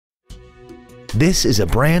This is a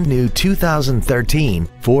brand new 2013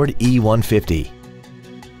 Ford E150.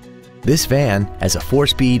 This van has a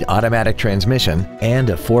 4-speed automatic transmission and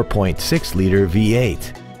a 4.6-liter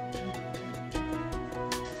V8.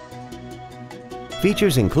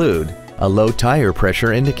 Features include a low tire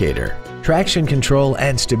pressure indicator, traction control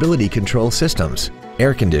and stability control systems,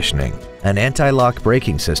 air conditioning, an anti-lock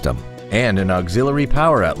braking system, and an auxiliary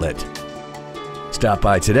power outlet. Stop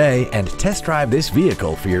by today and test drive this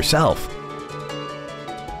vehicle for yourself.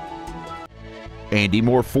 Andy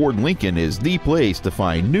Moore Ford Lincoln is the place to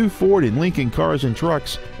find new Ford and Lincoln cars and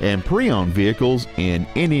trucks and pre-owned vehicles in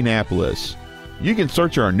Indianapolis. You can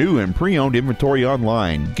search our new and pre-owned inventory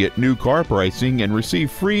online, get new car pricing, and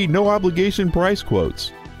receive free no-obligation price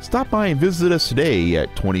quotes. Stop by and visit us today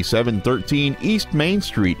at 2713 East Main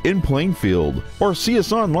Street in Plainfield, or see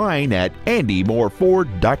us online at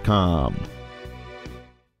andymoreford.com.